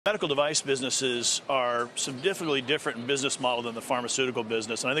Medical device businesses are significantly different in business model than the pharmaceutical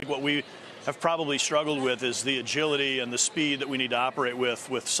business. And I think what we have probably struggled with is the agility and the speed that we need to operate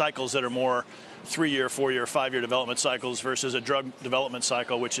with cycles that are more 3-year, 4-year, 5-year development cycles versus a drug development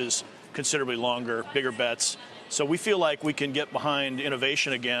cycle, which is considerably longer, bigger bets. So we feel like we can get behind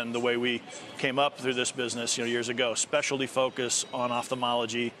innovation again the way we came up through this business years ago. Specialty focus on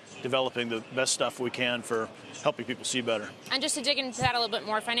ophthalmology, developing the best stuff we can for helping people see better. And just to dig into that a little bit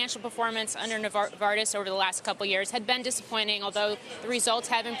more, financial performance under Novartis over the last couple of years had been disappointing, although the results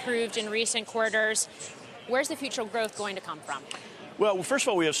have improved in recent quarters. Where's the future growth going to come from? Well, first of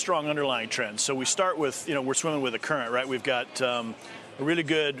all, we have strong underlying trends. So we start with, we're swimming with the current, right? We've got a really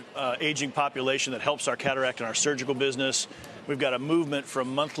good aging population that helps our cataract and our surgical business. We've got a movement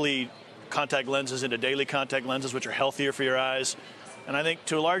from monthly contact lenses into daily contact lenses, which are healthier for your eyes. And I think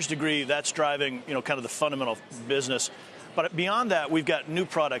to a large degree, that's driving, kind of the fundamental business. But beyond that, we've got new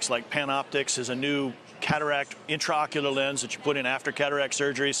products like PanOptix is a new cataract intraocular lens that you put in after cataract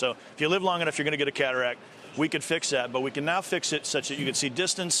surgery. So if you live long enough, you're going to get a cataract. We could fix that, but we can now fix it such that you can see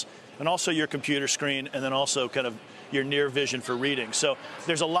distance and also your computer screen and then also kind of your near vision for reading. So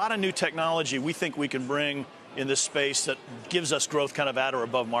there's a lot of new technology we think we can bring in this space that gives us growth kind of at or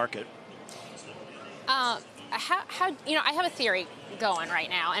above market. I have a theory going right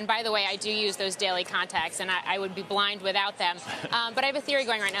now, and by the way, I do use those daily contacts, and I would be blind without them. But I have a theory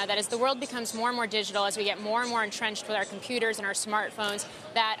going right now that as the world becomes more and more digital, as we get more and more entrenched with our computers and our smartphones,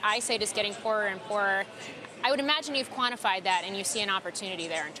 that eyesight is getting poorer and poorer. I would imagine you've quantified that, and you see an opportunity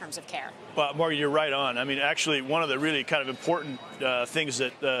there in terms of care. Well, Morgan, you're right on. I mean, actually, one of the really kind of important things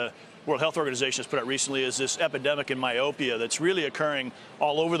that World Health Organization has put out recently is this epidemic in myopia that's really occurring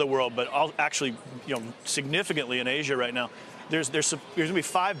all over the world, but actually, significantly in Asia right now. There's going to be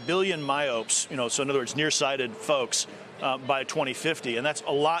 5 billion myopes, so in other words, nearsighted folks by 2050, and that's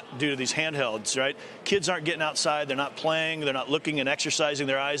a lot due to these handhelds, right? Kids aren't getting outside, they're not playing, they're not looking and exercising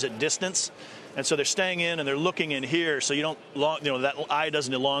their eyes at distance. And so they're staying in and they're looking in here, so that eye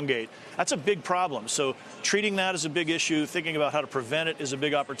doesn't elongate. That's a big problem. So treating that is a big issue. Thinking about how to prevent it is a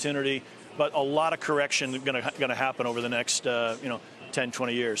big opportunity. But a lot of correction going to happen over the next 10,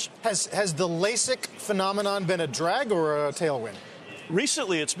 20 years. Has the LASIK phenomenon been a drag or a tailwind?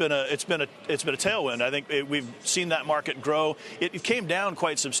 Recently, it's been a tailwind. I think we've seen that market grow. It came down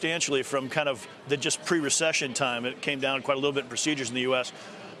quite substantially from kind of the just pre-recession time. It came down quite a little bit in procedures in the U.S.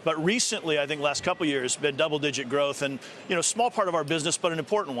 But recently, I think last couple of years, been double-digit growth, and small part of our business, but an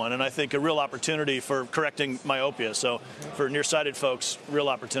important one, and I think a real opportunity for correcting myopia. So for nearsighted folks, real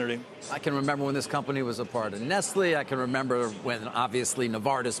opportunity. I can remember when this company was a part of Nestle. I can remember when obviously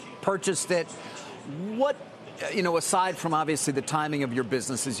Novartis purchased it. What, aside from obviously the timing of your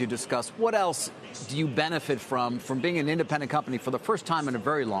business as you discussed, what else do you benefit from being an independent company for the first time in a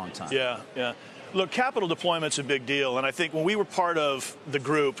very long time? Yeah. Look, capital deployment's a big deal, and I think when we were part of the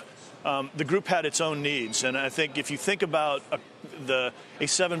group had its own needs, and I think if you think about a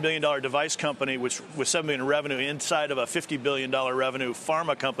 $7 billion device company, which with $7 billion in revenue inside of a $50 billion revenue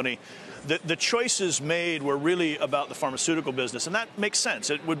pharma company, the choices made were really about the pharmaceutical business, and that makes sense.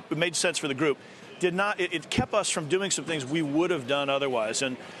 It made sense for the group. It kept us from doing some things we would have done otherwise.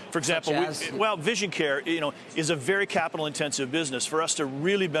 And for example, vision care, is a very capital-intensive business. For us to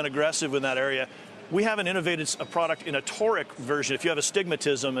really been aggressive in that area, we haven't innovated a product in a toric version. If you have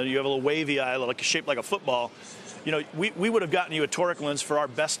astigmatism and you have a little wavy eye, shaped like a football, we would have gotten you a toric lens for our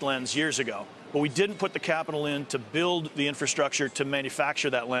best lens years ago. But we didn't put the capital in to build the infrastructure to manufacture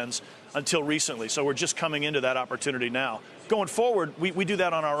that lens until recently. So we're just coming into that opportunity now. Going forward, we do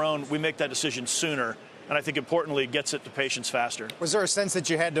that on our own. We make that decision sooner. And I think importantly, it gets it to patients faster. Was there a sense that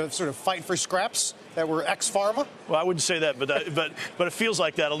you had to sort of fight for scraps that were ex-pharma? Well, I wouldn't say that, but it feels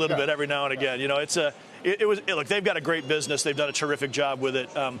like that a little bit every now and again. Look, they've got a great business. They've done a terrific job with it.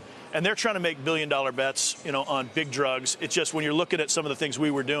 And they're trying to make billion-dollar bets, on big drugs. It's just when you're looking at some of the things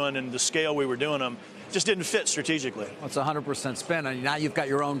we were doing and the scale we were doing them, it just didn't fit strategically. Well, it's 100% spin. And now you've got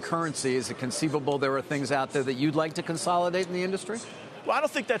your own currency. Is it conceivable there are things out there that you'd like to consolidate in the industry? Well, I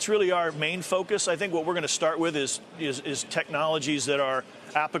don't think that's really our main focus. I think what we're going to start with is technologies that are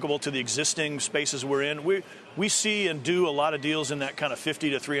applicable to the existing spaces we're in. We see and do a lot of deals in that kind of $50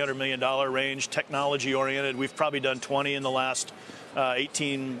 to $300 million range, technology-oriented. We've probably done 20 in the last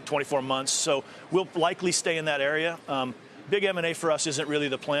 18, 24 months. So we'll likely stay in that area. Big M&A for us isn't really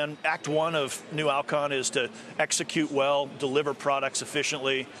the plan. Act one of new Alcon is to execute well, deliver products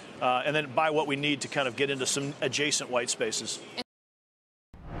efficiently, and then buy what we need to kind of get into some adjacent white spaces.